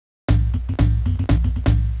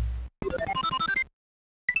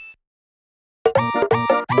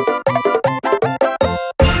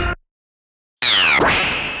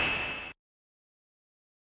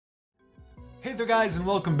there, guys, and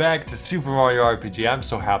welcome back to Super Mario RPG. I'm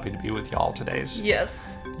so happy to be with y'all today.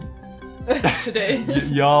 Yes. Today.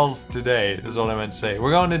 Y'all's today is what I meant to say. We're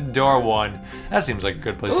going to door 1. That seems like a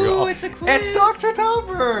good place to go. Oh, it's a quiz. It's Dr.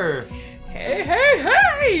 Tamer! Hey, hey,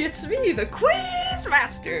 hey! It's me, the quiz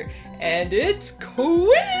master, and it's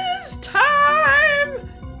quiz time!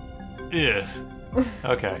 Yeah.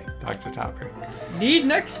 Okay, Dr. Tamer. Need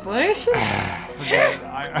an explanation?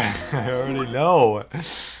 I already know.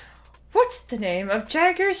 What's the name of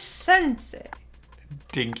Jagger's sensei?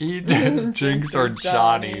 Dinky? Jinx or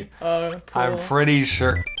Johnny? Cool. I'm pretty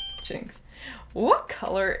sure. Jinx. What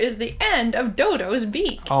color is the end of Dodo's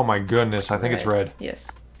beak? Oh my goodness, I think it's red.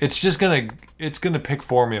 Yes. It's gonna pick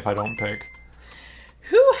for me if I don't pick.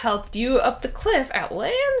 Who helped you up the cliff at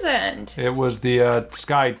Land's End? It was the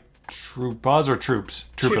Sky Troopas or Troops?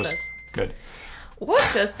 Troopas. Good.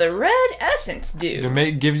 What does the red essence do?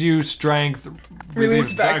 It gives you strength.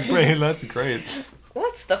 Release back pain. That's great.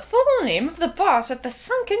 What's the full name of the boss at the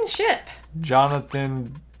sunken ship?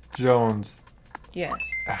 Jonathan Jones. Yes.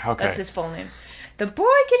 Okay. That's his full name. The boy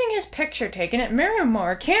getting his picture taken at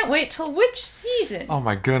Miramar can't wait till which season? Oh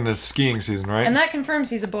my goodness, skiing season, right? And that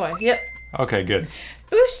confirms he's a boy. Yep. Okay, good.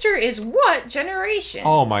 Booster is what generation?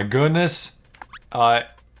 Oh my goodness.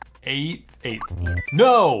 Eight.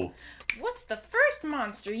 No! What's the first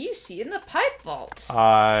monster you see in the pipe vault?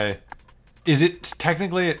 Is it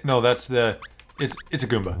technically? No, that's the. It's a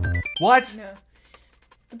Goomba. What? No.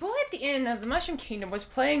 The boy at the end of the Mushroom Kingdom was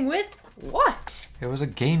playing with what? It was a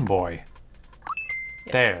Game Boy.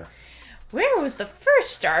 Yes. There. Where was the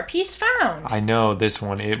first star piece found? I know this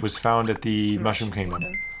one. It was found at the Mushroom Kingdom.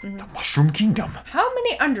 The Mushroom Kingdom. How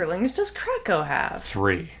many underlings does Krako have?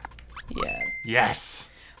 3. Yeah. Yes.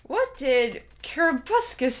 What did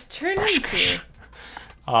Carabuscus turn into?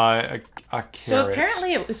 A carrot. So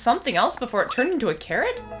apparently it was something else before it turned into a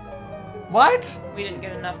carrot? What? We didn't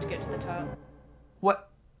get enough to get to the top. What?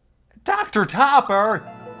 Dr. Topper?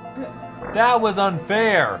 That was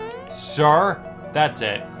unfair, sir. That's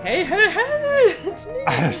it. Hey, hey, hey! It's me!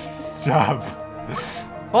 Stop.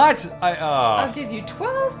 What? I'll give you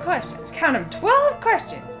 12 questions. Count them, 12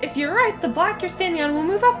 questions. If you're right, the block you're standing on will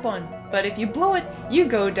move up 1. But if you blow it, you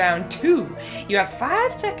go down 2. You have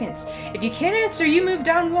 5 seconds. If you can't answer, you move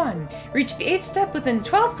down 1. Reach the 8th step within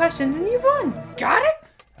 12 questions and you've won. Got it?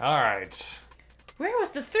 Alright. Where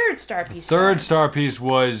was the third star piece? Third star piece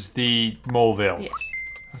was the Moleville. Yes.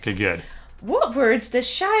 Okay, good. What words does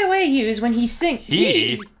Shy Away use when he sings?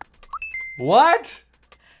 He? What?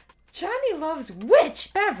 Johnny loves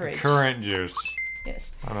which beverage? Currant juice.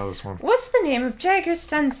 Yes. I know this one. What's the name of Jagger's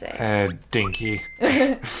sensei? Dinky.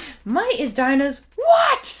 Might is Dinah's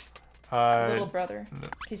what? Little brother.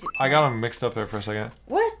 I got him mixed up there for a second.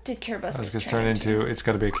 What did Carabuscus turn into? It's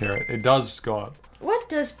got to be a carrot. It does go up. What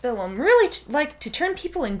does Billum really like to turn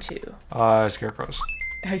people into? Scarecrows.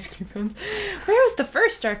 Ice cream cones. Where was the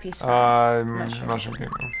first star piece from? Mushroom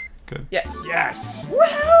Kingdom. Good. Yes. Yes! Well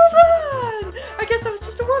done! I guess that was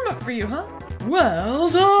just a warm-up for you, huh? Well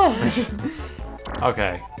done!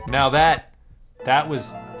 Okay, now that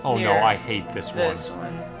was... Oh Here, no, I hate this one.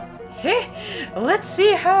 Hey, let's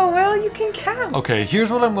see how well you can count. Okay, here's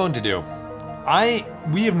what I'm going to do.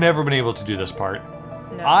 We have never been able to do this part.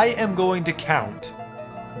 No. I am going to count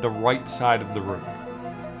the right side of the room.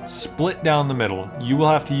 Split down the middle. You will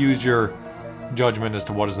have to use your judgment as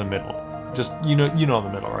to what is the middle. Just, you know the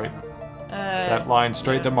middle, right? That line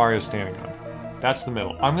straight that Mario's standing on. That's the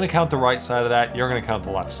middle. I'm going to count the right side of that. You're going to count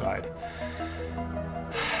the left side.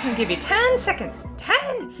 I'll give you 10 seconds.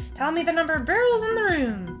 10! Tell me the number of barrels in the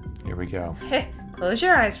room. Here we go. Heh, close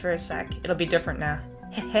your eyes for a sec. It'll be different now.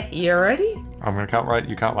 Heh, you ready? I'm going to count right.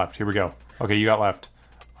 You count left. Here we go. Okay, you got left.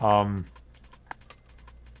 13.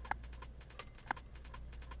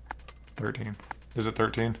 Is it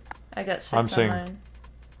 13? I got 6 I'm on saying mine.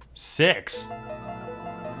 6.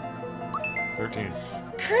 13.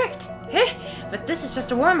 Correct. Heh, but this is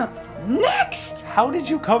just a warm-up. Next! How did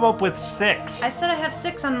you come up with 6? I said I have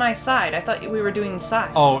 6 on my side. I thought we were doing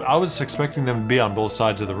sides. Oh, I was expecting them to be on both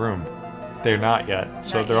sides of the room. They're not yet,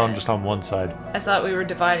 so Not they're yet. just on one side. I thought we were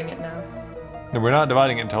dividing it now. No, we're not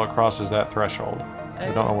dividing it until it crosses that threshold. So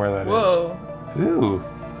I don't know where that is. Whoa. Ooh.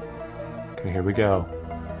 Okay, here we go.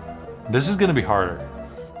 This is gonna be harder.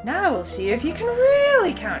 Now we'll see if you can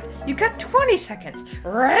really count. You got 20 seconds.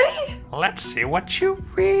 Ready? Let's see what you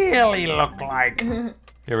really look like.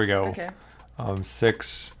 Here we go. Okay.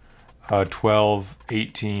 6, 12,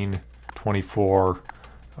 18, 24,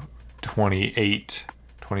 28,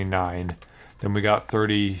 29. Then we got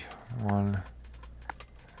 31,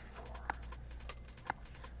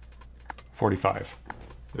 45.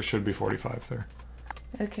 There should be 45 there.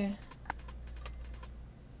 Okay.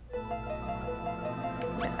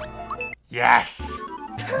 Yes!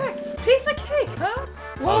 Correct. Piece of cake, huh?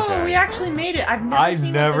 Whoa, Okay. we actually made it. I've I've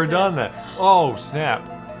never done that. Oh, snap.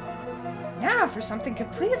 Now for something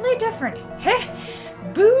completely different. Heh.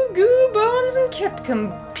 Boo, Goo, Bones, and Kip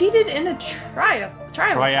competed in a triathlon.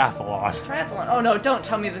 Oh no, don't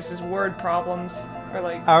tell me this is word problems. Or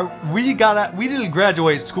like... We didn't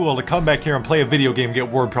graduate school to come back here and play a video game and get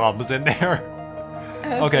word problems in there.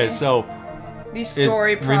 Okay, so... These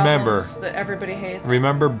story problems that everybody hates.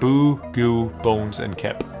 Remember Boo, Goo, Bones, and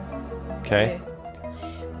Kip. Okay?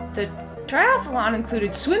 The triathlon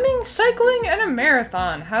included swimming, cycling, and a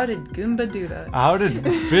marathon. How did Goomba do that? How did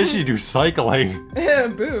Fishy do cycling?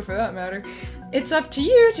 Boo, for that matter. It's up to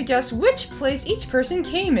you to guess which place each person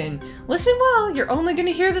came in. Listen well, you're only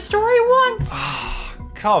gonna hear the story once.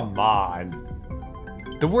 Come on.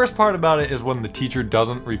 The worst part about it is when the teacher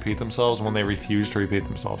doesn't repeat themselves, when they refuse to repeat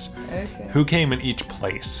themselves. Okay. Who came in each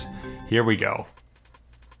place? Here we go.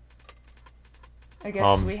 I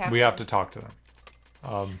guess we have to talk to them.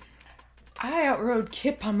 I outrode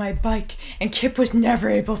Kip on my bike, and Kip was never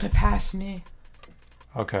able to pass me.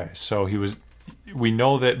 Okay, so we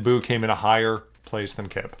know that Boo came in a higher place than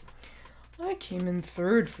Kip. I came in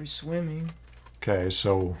third for swimming. Okay,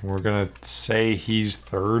 so we're gonna say he's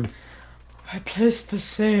third. I placed the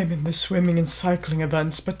same in the swimming and cycling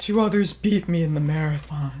events, but 2 others beat me in the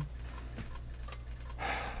marathon.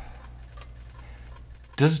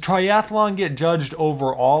 Does triathlon get judged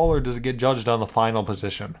overall, or does it get judged on the final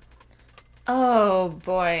position? Oh,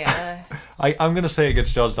 boy. I'm gonna say it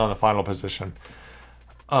gets judged on the final position.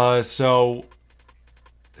 So...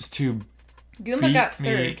 it's to Goomba got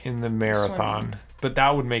third me in the marathon. swimming. But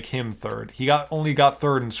that would make him third. He only got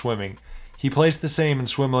third in swimming. He placed the same in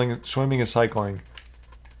swimming and cycling.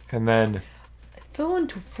 And then... I fell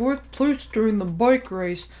into 4th place during the bike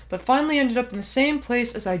race, but finally ended up in the same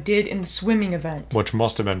place as I did in the swimming event. Which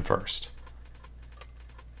must have been first.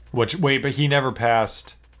 Wait, but he never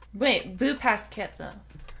passed... Wait, Boo passed Kip, though.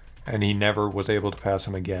 And he never was able to pass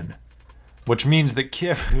him again. Which means that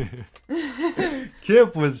Kip...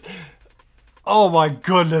 Kip was... Oh my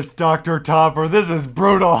goodness, Dr. Topper, this is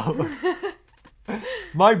brutal!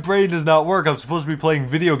 My brain does not work. I'm supposed to be playing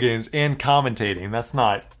video games and commentating. That's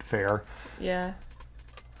not fair. Yeah.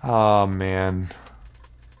 Oh, man.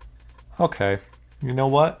 Okay. You know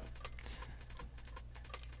what?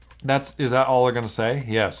 Is that all they're gonna say?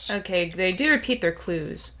 Yes. Okay, they do repeat their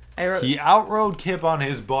clues. He outrode Kip on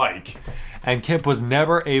his bike, and Kip was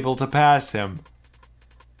never able to pass him.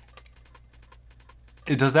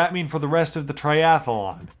 Does that mean for the rest of the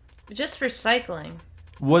triathlon? Just for cycling.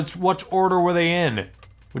 What order were they in?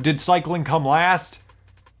 Did cycling come last?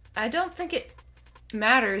 I don't think it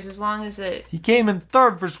matters as long as it... He came in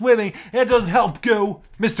third for swimming. That doesn't help, Goo.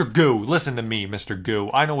 Mr. Goo, listen to me, Mr.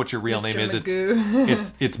 Goo. I know what your real name is.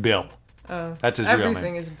 It's Bill. Oh, that's his real name.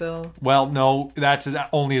 Everything is Bill. Well, no, that's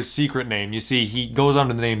only his secret name. You see, he goes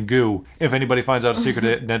under the name Goo. If anybody finds out his secret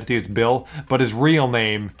identity, it's Bill. But his real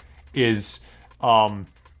name is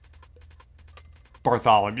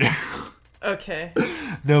Bartholomew. Okay.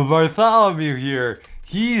 Now, Bartholomew here,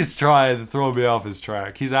 he's trying to throw me off his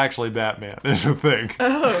track. He's actually Batman, is the thing.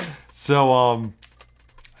 Oh. So,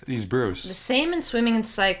 he's Bruce. The same in swimming and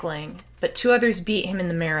cycling, but 2 others beat him in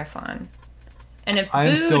the marathon. And if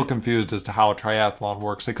I'm still confused as to how a triathlon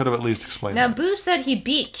works. They could have at least explained Now, that. Boo said he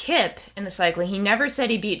beat Kip in the cycling. He never said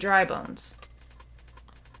he beat Drybones.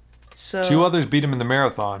 So 2 others beat him in the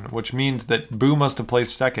marathon, which means that Boo must have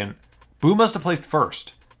placed second. Boo must have placed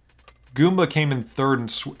first. Goomba came in third and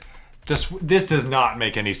this does not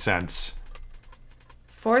make any sense.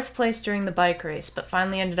 4th place during the bike race, but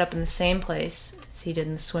finally ended up in the same place as he did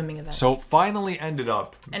in the swimming event. So finally ended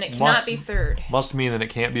up. And it cannot be third. Must mean that it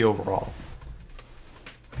can't be overall.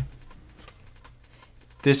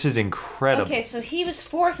 This is incredible. Okay, so he was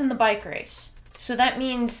 4th in the bike race. So that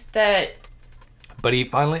means that... But he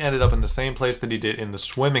finally ended up in the same place that he did in the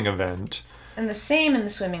swimming event. And the same in the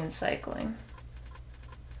swimming and cycling.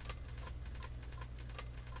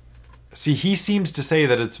 See, he seems to say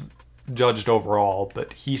that it's judged overall,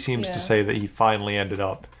 but he seems to say that he finally ended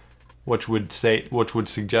up, which would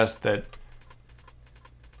suggest that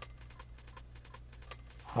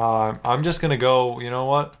I'm just gonna go, you know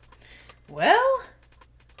what? Well,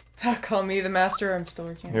 call me the master, I'm still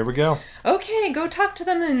working. Here we go. Okay, go talk to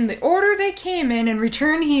them in the order they came in and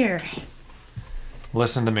return here.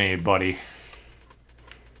 Listen to me, buddy.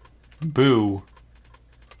 Boo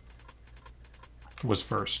was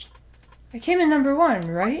first. I came in number 1,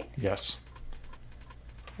 right? Yes.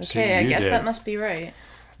 Okay, See, I guess did. that must be right.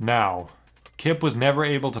 Now, Kip was never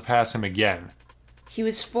able to pass him again. He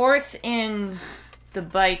was 4th in the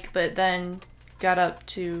bike, but then got up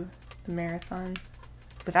to the marathon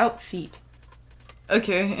without feet.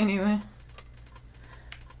 Okay, anyway.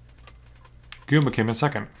 Goomba came in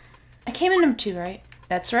second. I came in number 2, right?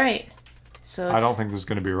 That's right. So I don't think this is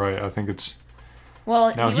going to be right. I think it's...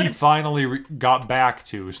 Well, now, he finally got back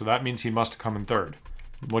to, so that means he must have come in third.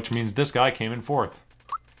 Which means this guy came in fourth.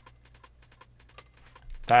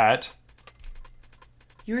 That...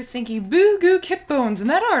 You were thinking Boo Goo Kip Bones in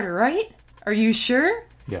that order, right? Are you sure?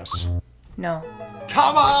 Yes. No.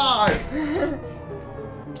 Come on!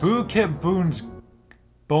 Boo Kip Bones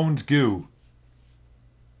Goo.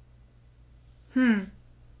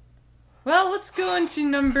 Well, let's go into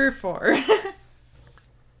number 4.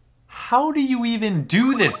 How do you even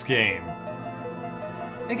do this game?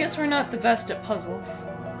 I guess we're not the best at puzzles.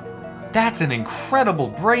 That's an incredible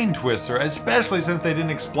brain twister, especially since they didn't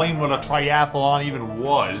explain what a triathlon even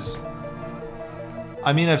was.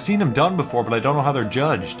 I mean, I've seen them done before, but I don't know how they're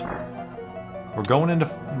judged. We're going into...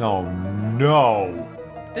 No.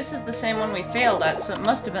 This is the same one we failed at, so it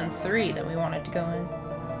must have been 3 that we wanted to go in.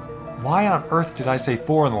 Why on earth did I say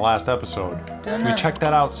 4 in the last episode? Don't know. We checked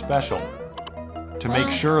that out special. To make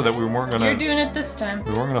sure that we weren't gonna... You're doing it this time.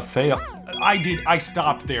 We weren't gonna fail. I did. I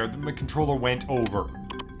stopped there. The controller went over.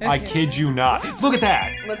 Okay. I kid you not. Look at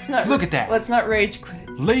that! Look at that! Let's not rage quit.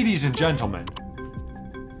 Ladies and gentlemen,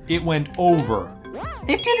 it went over.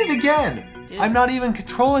 It did it again! I'm not even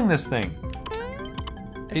controlling this thing.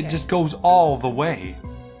 Okay. It just goes all the way.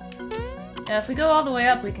 Now, if we go all the way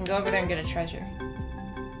up, we can go over there and get a treasure.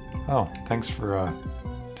 Oh, thanks for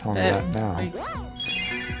telling me that now.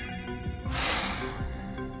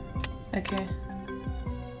 Okay.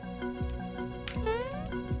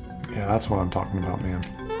 Yeah, that's what I'm talking about, man.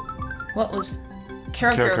 What was...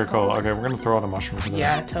 Character Cola. Okay, we're gonna throw out a mushroom for this.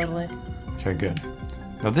 Yeah, totally. Okay, good.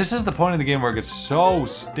 Now this is the point of the game where it gets so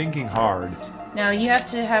stinking hard. Now you have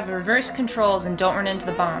to have reverse controls and don't run into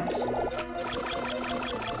the bombs.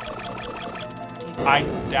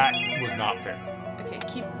 That was not fair. Okay,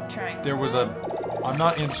 keep trying. There was a... I'm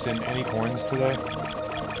not interested in any coins today,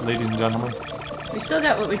 ladies and gentlemen. We still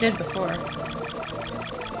got what we did before.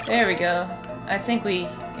 There we go. I think we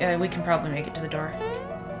can probably make it to the door.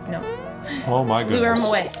 No. Oh my goodness. Lure him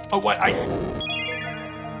away. Oh, what?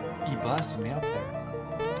 He blasted me up there.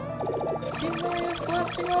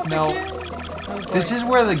 Now, this is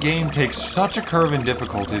where the game takes such a curve in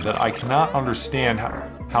difficulty that I cannot understand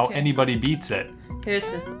how anybody beats it.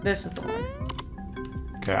 This is the one.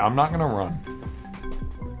 Okay, I'm not gonna run.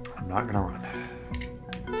 I'm not gonna run.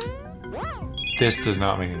 This does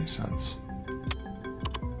not make any sense.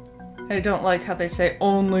 I don't like how they say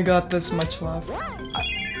only got this much left.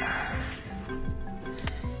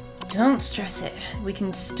 Don't stress it. We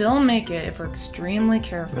can still make it if we're extremely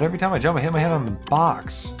careful. But every time I jump, I hit my head on the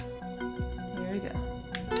box. Here we go.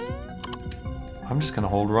 I'm just gonna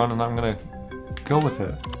hold run and I'm gonna go with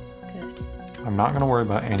it. Good. I'm not gonna worry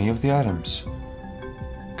about any of the items.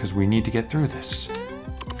 Because we need to get through this.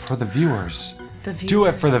 For the viewers. Do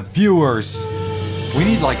it for the viewers! We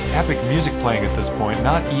need like epic music playing at this point,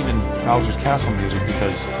 not even Bowser's Castle music,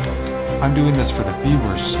 because I'm doing this for the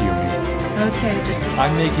viewers, Yumi. Okay, just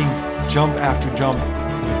I'm making jump after jump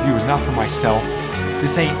for the viewers, not for myself.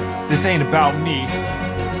 This ain't about me.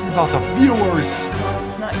 This is about the viewers.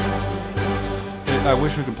 It's not I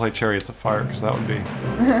wish we could play Chariots of Fire, because that would be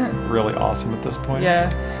really awesome at this point. Yeah,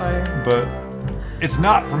 fire. But it's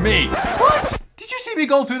not for me. What? Did you see me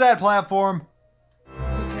go through that platform?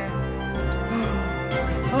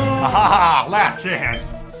 Aha! Last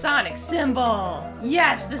chance! Sonic symbol!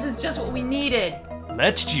 Yes, this is just what we needed!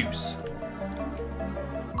 Let's juice!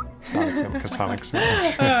 Sonic symbol, because Sonic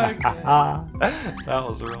symbols. That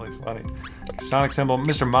was really funny. Sonic symbol,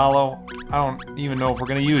 Mr. Mallow, I don't even know if we're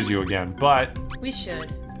gonna use you again, but... We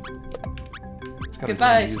should.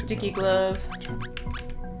 Goodbye, Sticky Glove.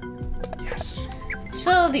 Yes.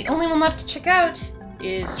 So, the only one left to check out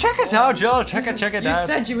is... Check it out, Joe! Check it out! You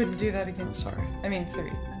said you wouldn't do that again. I'm sorry. I mean,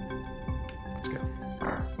 3. Let's go.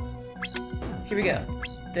 Here we go.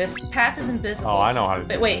 The path is invisible. Oh, I know how to do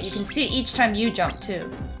this. But wait, you can see it each time you jump, too.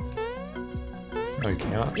 No, you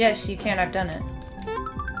can't? Yes, you can. I've done it.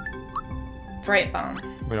 Fright Bomb.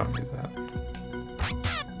 We don't need that.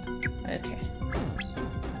 Okay.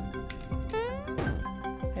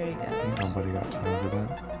 There you go. Ain't nobody got time for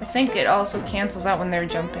that. I think it also cancels out when they're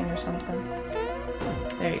jumping or something.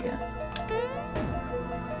 There you go.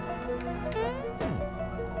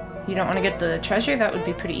 You don't want to get the treasure? That would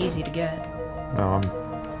be pretty easy to get. No,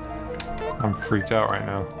 I'm freaked out right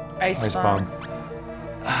now. Ice bomb.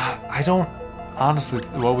 I don't... Honestly,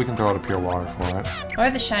 well, we can throw out a pure water for it. Or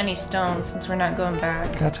the shiny stone, since we're not going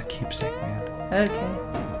back. That's a keepsake, man.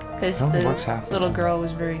 Okay. Because It only works half the the little time. girl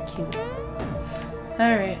was very cute.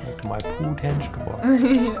 Alright. To my potential.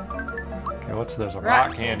 Okay, what's this? A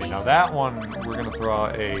rock candy. Now that one, we're gonna throw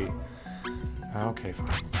out a... Okay, fine.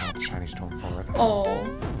 Throw out the shiny stone for it. Oh.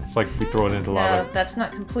 It's like we throw it into No, lava. that's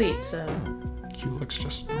not complete, so... Culex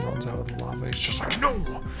just runs out of the lava. He's just like,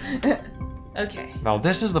 no! Okay. Now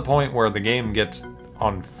this is the point where the game gets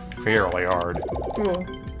unfairly hard.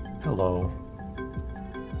 Ooh. Hello.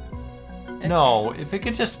 Okay. No, if it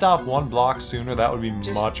could just stop one block sooner, that would be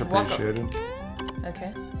Just much walk up. appreciated.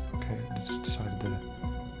 Okay. Okay, I just decided to...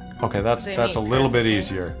 Okay, that's They a meet little bit perfectly.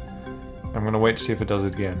 easier. I'm gonna wait to see if it does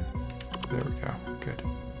it again. There we go. Good.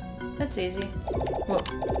 That's easy. Whoa.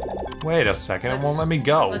 Wait a second, it Let's- won't let me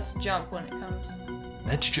go. Let's jump when it comes.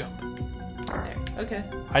 Let's jump. There. Okay.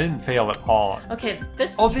 I didn't fail at all. Okay,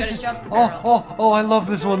 this Oh, you this gotta is... jump the barrels. Oh, I love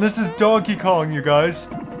this one. This is Donkey Kong, you guys.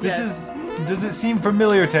 This Yes. is... Does it seem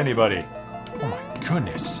familiar to anybody? Oh my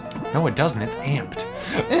goodness. No, it doesn't. It's amped.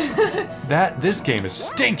 This game is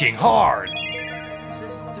stinking hard. This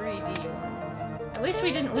is 3D. At least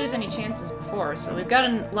we didn't lose any chances before, so we've got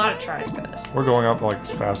a lot of tries for this. We're going up like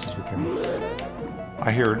as fast as we can.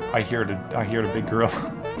 I hear the big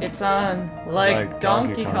gorilla. It's on like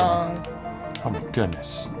Donkey Kong. Oh my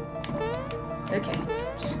goodness. Okay,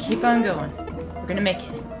 just keep on going. We're gonna make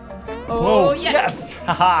it. Oh, Whoa, yes!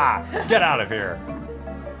 Haha! Get out of here!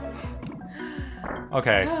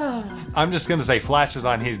 Okay, I'm just gonna say Flash is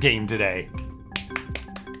on his game today.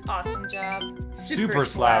 Awesome job. Super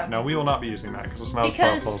slap. No, we will not be using that because it's not as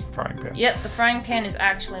powerful as the frying pan. Yep, the frying pan is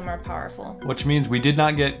actually more powerful. Which means we did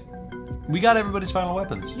not get... We got everybody's final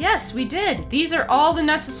weapons. Yes, we did. These are all the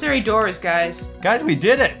necessary doors, guys. Guys, we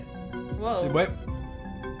did it! Whoa.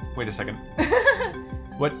 Wait a second.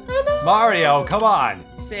 What? Oh, no. Mario, come on!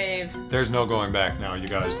 Save. There's no going back now, you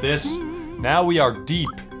guys. Now we are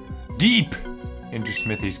deep into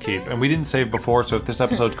Smithy's Keep. And we didn't save before, so if this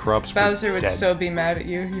episode corrupts, we're Bowser would dead. so be mad at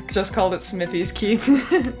you. You just called it Smithy's Keep.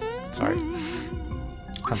 Sorry.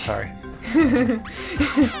 I'm sorry.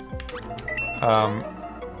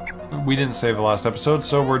 We didn't save the last episode,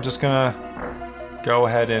 so we're just gonna go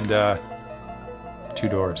ahead and, 2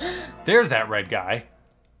 doors. There's that red guy.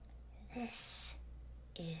 This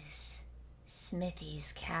is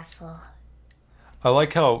Smithy's castle. I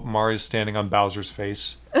like how Mario's standing on Bowser's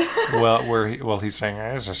face. Well, he's saying,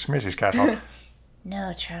 "This is Smithy's castle."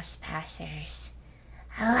 No trespassers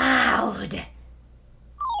allowed.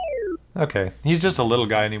 Okay, he's just a little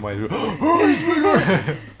guy anyway.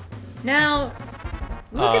 Now,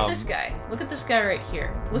 look at this guy. Look at this guy right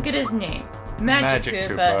here. Look at his name. Magic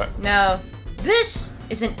Magic Koopa. Koopa. Now, this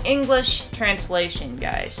is an English translation,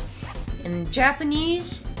 guys. In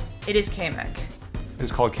Japanese, it is Kamek.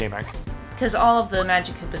 It's called Kamek. Because all of the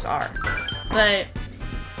Magic Koopas are. But,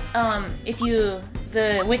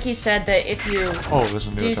 the wiki said that if you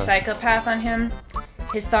Listen to do it. psychopath on him,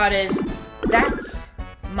 his thought is, that's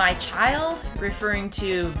my child, referring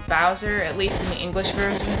to Bowser, at least in the English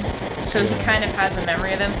version. So he kind of has a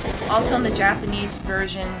memory of him. Also in the Japanese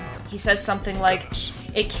version, he says something like,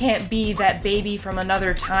 it can't be that baby from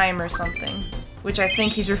another time or something. Which I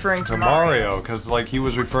think he's referring to Mario, because like he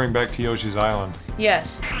was referring back to Yoshi's Island.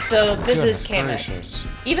 Yes, so this is Goodness Kamek. gracious.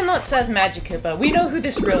 Even though it says Magic Koopa, we know who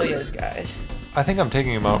this really is, guys. I think I'm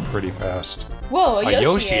taking him out pretty fast. Whoa, A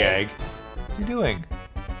Yoshi egg? What are you doing?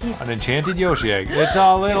 He's, An enchanted Yoshi egg. It's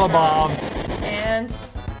a little bomb. and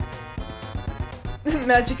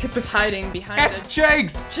Magic Koopa's hiding behind It's a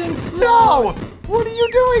Jinx! Jinx. No! What are you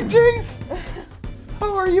doing, Jinx?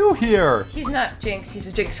 How are you here? He's not Jinx, he's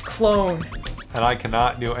a Jinx clone. And I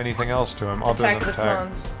cannot do anything else to him other Attack than of the attack.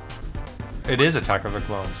 Clones. It is Attack of the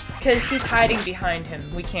Clones. Because he's hiding behind him.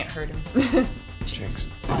 We can't hurt him. Jinx.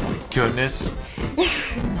 Oh my goodness.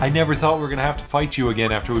 I never thought we were gonna have to fight you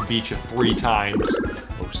again after we beat you 3 times.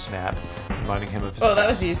 Oh snap. Reminding him of his Oh, that past.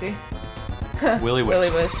 was easy. Willy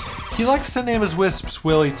Wisp. Willy Wisp. He likes to name his wisps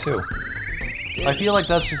Willy too. I feel like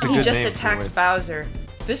that's just a He good just name. attacked Bowser.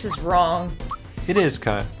 This is wrong. It is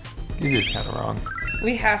kind of wrong.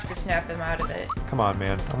 We have to snap him out of it. Come on,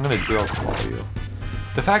 man. I'm gonna drill all of you.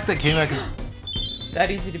 The fact that Kamek is... That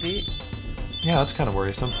easy to beat? Yeah, that's kind of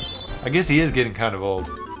worrisome. I guess he is getting kind of old.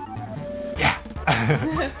 Yeah!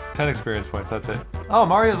 10 experience points, that's it. Oh,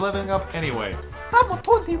 Mario's leveling up anyway. I'm a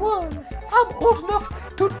 21! I'm old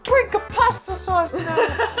enough to drink a pasta sauce now!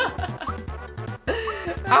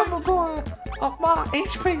 I'm going up my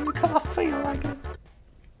HP because I feel like it.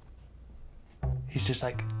 He's just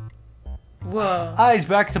like, Whoa. ah, he's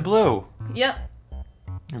back to blue. Yep.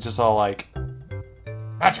 It's just all like,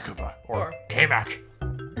 Magic Koopa or Kamek.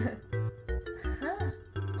 Huh?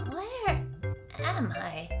 Where am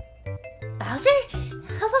I? Bowser?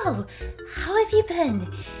 Hello. How have you been?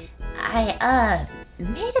 I,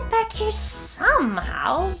 made it back here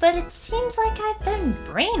somehow, but it seems like I've been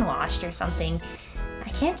brainwashed or something. I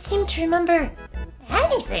can't seem to remember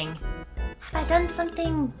anything. Have I done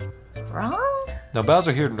something wrong? Now,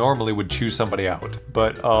 Bowser here normally would choose somebody out,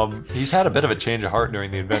 but he's had a bit of a change of heart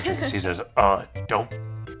during the adventure. He says, don't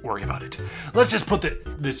worry about it. Let's just put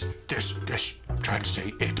this, I'm trying to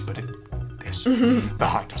say it, but this,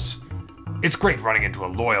 behind us. It's great running into a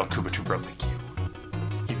loyal Koopa Trooper like you,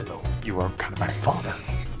 even though you are kind of my father.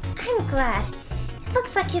 I'm glad. It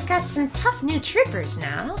looks like you've got some tough new troopers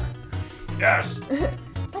now. Yes.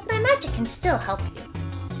 But my magic can still help you.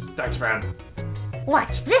 Thanks, man.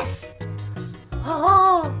 Watch this.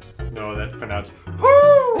 Oh. No, that's pronounced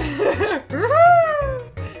hoo.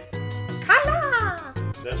 Kala.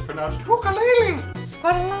 That's pronounced ukulele.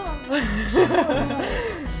 Squadala.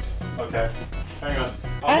 Okay, hang on.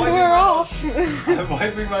 And we're off. I'm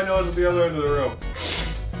wiping my nose at the other end of the room.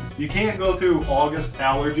 You can't go through August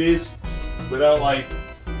allergies without, like,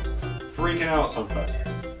 freaking out sometimes.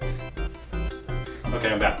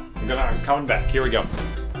 Okay, I'm back. I'm coming back. Here we go.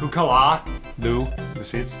 Hukala. Lu.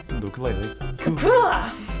 This is ukulele.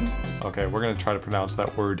 Kapua. Okay, we're gonna try to pronounce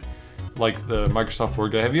that word like the Microsoft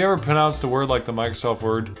Word guy. Have you ever pronounced a word like the Microsoft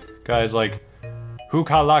Word guys? Like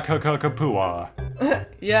hukalakakapua.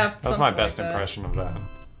 Yeah, That's my best like impression of that.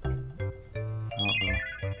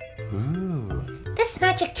 Ooh. This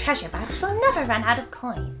magic treasure box will never run out of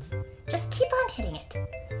coins. Just keep on hitting it.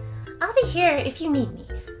 I'll be here if you need me.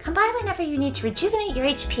 Come by whenever you need to rejuvenate your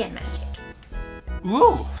HP and magic.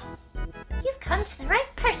 Ooh. You've come to the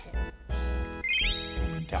right person.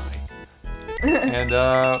 We die. And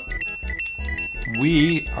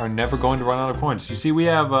we are never going to run out of coins. You see, we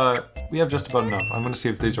have just about enough. I'm gonna see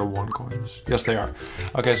if these are 1 coins. Yes, they are.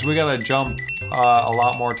 Okay, so we gotta jump a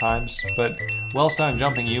lot more times. But whilst I'm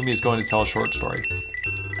jumping, Yumi is going to tell a short story.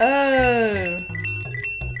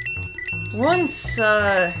 Once,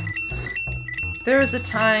 there was a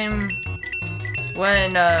time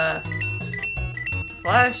when,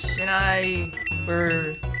 Flash and I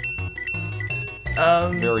were,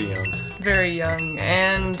 very young,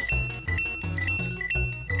 and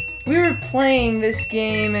we were playing this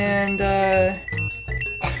game, and,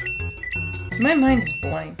 my mind is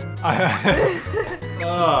blank.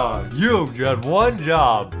 Oh, you had 1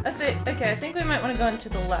 job. I think we might want to go into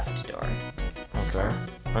the left door. Okay,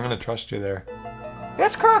 I'm gonna trust you there.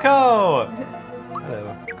 It's Croco!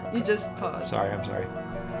 Hello. You just pause. Sorry, I'm sorry.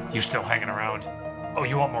 You still hanging around? Oh,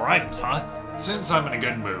 you want more items, huh? Since I'm in a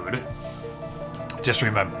good mood. Just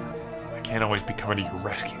remember, I can't always be coming to your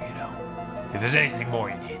rescue, you know. If there's anything more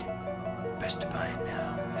you need, best to buy it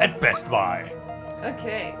now. At Best Buy.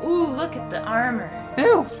 Okay. Ooh, look at the armor.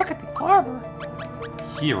 Ooh, look at the armor.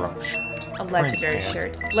 Hero shirt. A legendary Prince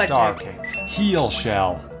shirt. pants, Star cape. Heel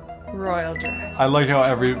shell. Royal dress. I like how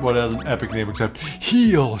everyone has an epic name except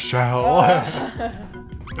Heel Shell. I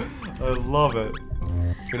love it.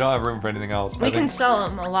 We don't have room for anything else. We can sell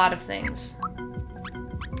them a lot of things.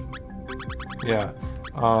 Yeah.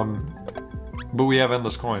 But we have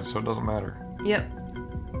endless coins, so it doesn't matter. Yep.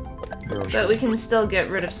 Hero But shirt. we can still get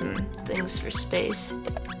rid of some things for space.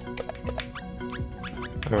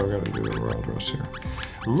 Oh, we gotta do a royal dress here.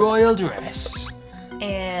 Royal dress.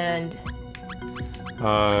 And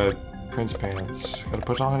Prince pants. Gotta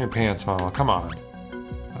put on your pants, mama. Come on.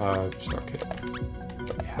 Star cape.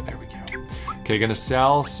 Yeah, there we go. Okay, gonna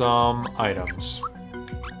sell some items.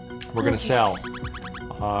 We're gonna sell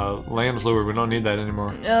Lamb's Lure. We don't need that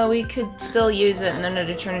anymore. no, we could still use it, and then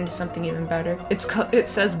it'd turn into something even better. It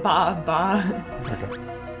says ba ba. Okay.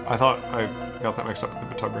 I thought I got that mixed up with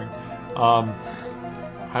the tub ring.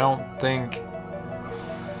 I don't think. Do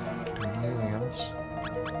we need anything else?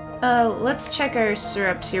 Let's check our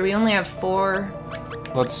syrups here. We only have 4.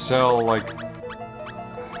 Let's sell, like...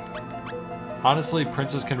 Honestly,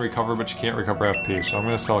 Princess can recover, but she can't recover FP, so I'm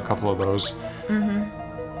gonna sell a couple of those. And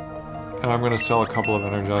I'm gonna sell a couple of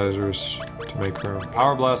Energizers to make room.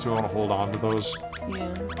 Power Blast, we want to hold on to those.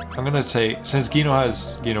 Yeah. I'm gonna say, since Gino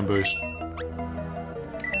has Gino Boost...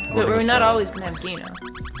 But we're not always gonna have Gino.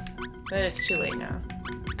 But it's too late now.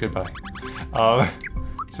 Goodbye.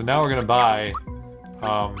 So now we're gonna buy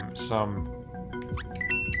some...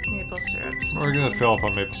 Maple syrups. We're gonna fill up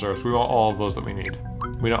on maple syrups. We want all of those that we need.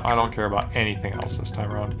 I don't care about anything else this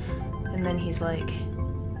time around. And then he's like...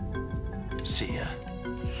 See ya.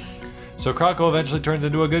 So Croco eventually turns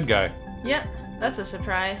into a good guy. Yep, that's a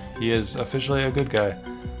surprise. He is officially a good guy.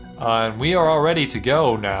 And we are all ready to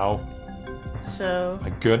go now. So... My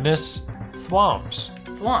goodness. Thwomps.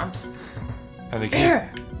 Thwomps. And they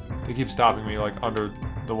There! keep stopping me like under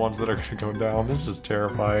the ones that are gonna go down. This is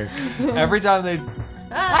terrifying. Every time they...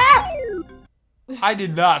 I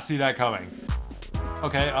did not see that coming.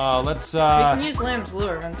 Okay, let's, We can use Lamb's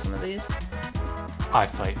Lure on some of these. I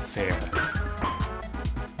fight fair.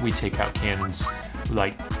 We take out cannons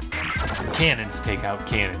like cannons take out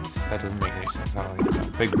cannons. That doesn't make any sense. I don't even know.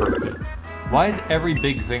 Big Bertha. Why is every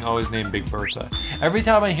big thing always named Big Bertha? Every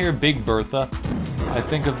time I hear Big Bertha, I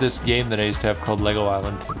think of this game that I used to have called Lego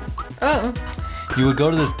Island 2. Oh. You would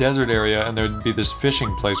go to this desert area and there'd be this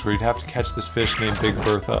fishing place where you'd have to catch this fish named Big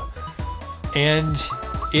Bertha. And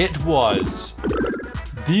it was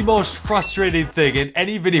the most frustrating thing in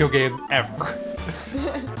any video game ever.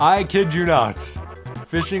 I kid you not.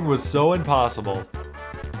 Fishing was so impossible.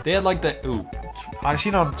 They had like the she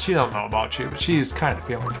don't know about you, but she's kind of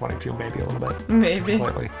feeling 22, maybe a little bit. Maybe.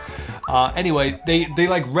 Slightly. Anyway, they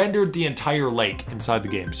like rendered the entire lake inside the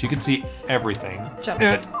game, so you can see everything. Jump.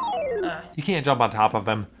 You can't jump on top of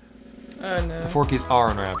them. Oh no. The four keys are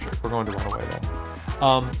enraptured. We're going to run away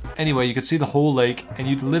though. Anyway, you could see the whole lake, and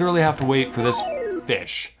you'd literally have to wait for this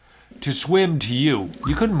fish to swim to you.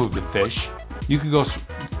 You couldn't move the fish. You could go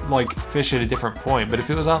like fish at a different point, but if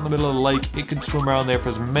it was out in the middle of the lake, it could swim around there for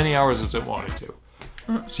as many hours as it wanted to.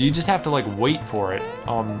 So you just have to like wait for it.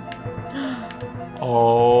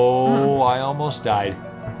 Oh, I almost died.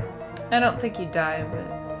 I don't think you die, but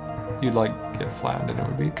You'd like get flattened and it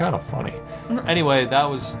would be kind of funny. Anyway,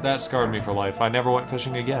 that scarred me for life. I never went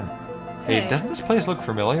fishing again. Hey, doesn't this place look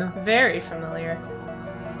familiar? Very familiar.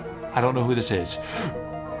 I don't know who this is.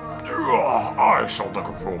 I sound like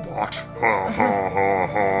a robot.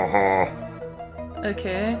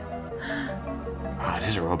 Okay. Ah, it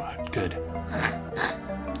is a robot. Good.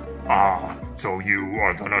 Ah, so you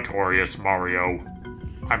are the notorious Mario.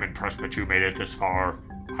 I'm impressed that you made it this far.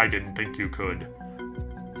 I didn't think you could.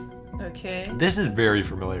 Okay. This is very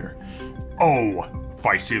familiar. Oh,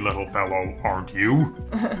 feisty little fellow, aren't you?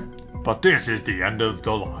 But this is the end of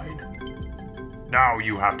the line. Now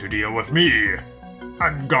you have to deal with me.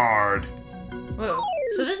 And guard. Whoa.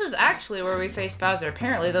 So this is actually where we faced Bowser,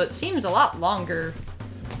 apparently, though it seems a lot longer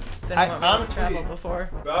than what we've traveled before.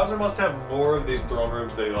 Bowser must have more of these throne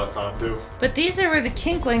rooms that he lets onto. But these are where the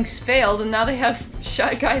Kinklinks failed, and now they have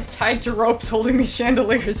Shy Guys tied to ropes holding these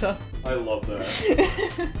chandeliers up. I love that.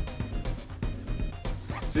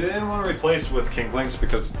 See, they didn't want to replace with Kinklinks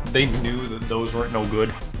because they knew that those weren't no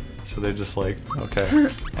good. So they're just like, okay.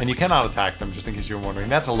 And you cannot attack them, just in case you were wondering.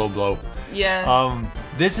 That's a low blow. Yeah.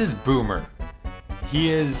 This is Boomer. He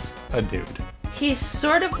is a dude. He's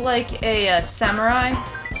sort of like a samurai.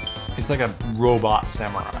 He's like a robot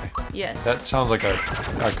samurai. Yes. That sounds like a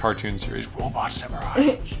cartoon series. Robot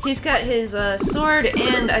samurai. He's got his sword,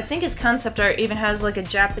 and I think his concept art even has like a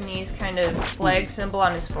Japanese kind of flag symbol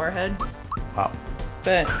on his forehead. Wow.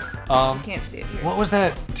 But you can't see it here. What was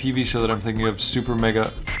that TV show that I'm thinking of? Super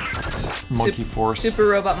Mega Monkey Force? Super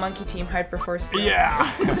Robot Monkey Team Hyperforce. Yeah!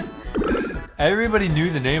 Everybody knew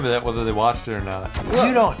the name of that, whether they watched it or not. Well,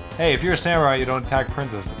 you don't. Hey, if you're a samurai, you don't attack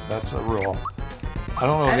princesses. That's a rule. I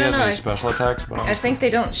don't know if he has any special attacks, but I think they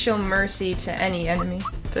don't show mercy to any enemy.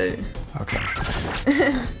 But okay.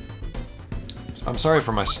 I'm sorry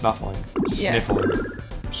for my snuffling. Sniffling.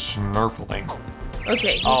 Snurfling.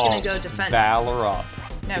 Okay, he's gonna go defense. Valor up.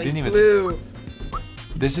 Now He he's didn't even blue.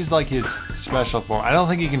 This is like his special form. I don't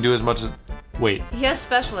think he can do as much as... Wait. He has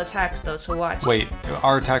special attacks though, so watch. Wait,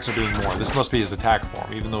 our attacks are doing more. This must be his attack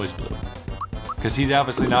form, even though he's blue. Because he's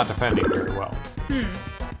obviously not defending very well.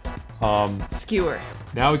 Skewer.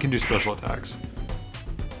 Now he can do special attacks.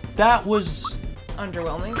 That was...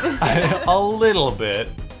 Underwhelming. a little bit.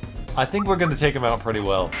 I think we're going to take him out pretty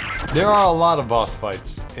well. There are a lot of boss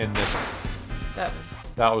fights in this.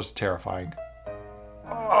 That was terrifying.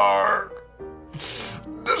 Arg.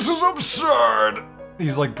 This is absurd.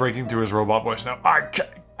 He's like breaking through his robot voice now. I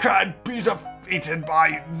can't be defeated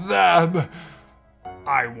by them.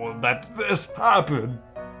 I won't let this happen.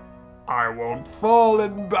 I won't fall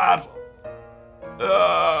in battle.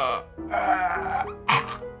 I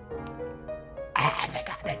think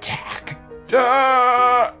I'd attack.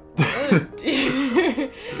 I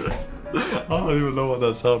don't even know what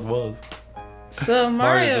that sound was. So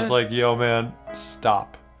Mario's just like, yo man,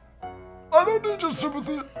 stop. I don't need your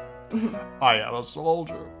sympathy. I am a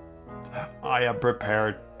soldier. I am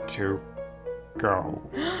prepared to go.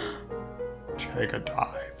 Take a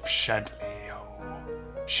dive, Shandley-ho.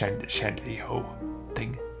 Shandley-ho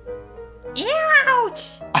thing.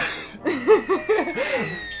 Ouch!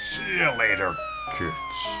 See you later,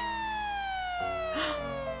 kids.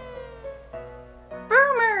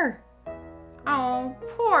 Boomer! Oh,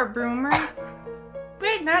 poor Boomer.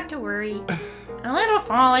 But not to worry. A little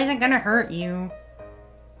fall isn't gonna hurt you.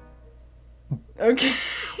 Okay.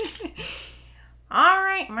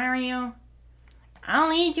 Alright, Mario. I'll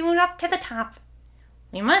lead you up to the top.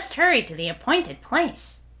 We must hurry to the appointed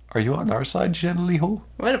place. Are you on our side, Geneliho?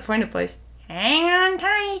 What a pointed place. Hang on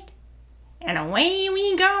tight. And away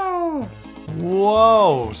we go.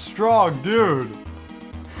 Whoa, strong dude.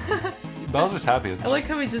 Bowser's happy. I like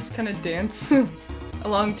how we just kind of dance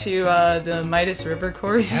along to the Midas River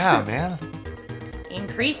course. Yeah, man.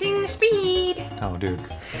 Increasing speed. Oh, dude.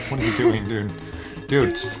 What are you doing, dude?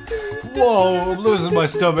 Dude. Whoa, I'm losing my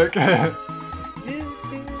stomach.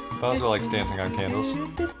 Bowser likes dancing on candles.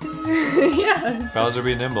 Yeah. Bowser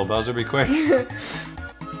be nimble. Bowser be quick.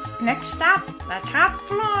 Next stop, the top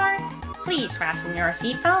floor. Please fasten your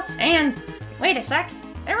seatbelts and... Wait a sec.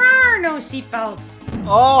 There are no seatbelts.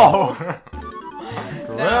 Oh!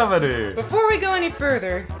 Gravity. Before we go any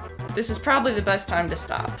further, this is probably the best time to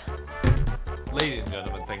stop. Ladies and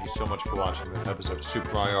gentlemen, thank you so much for watching this episode of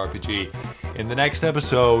Super Mario RPG. In the next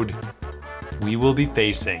episode, we will be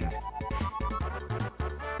facing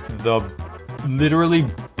the literally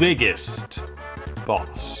biggest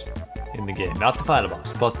boss in the game. Not the final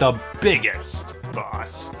boss, but the biggest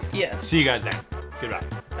boss. Yes. See you guys then. Goodbye.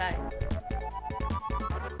 Bye.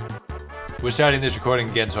 We're starting this recording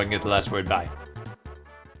again so I can get the last word. Bye.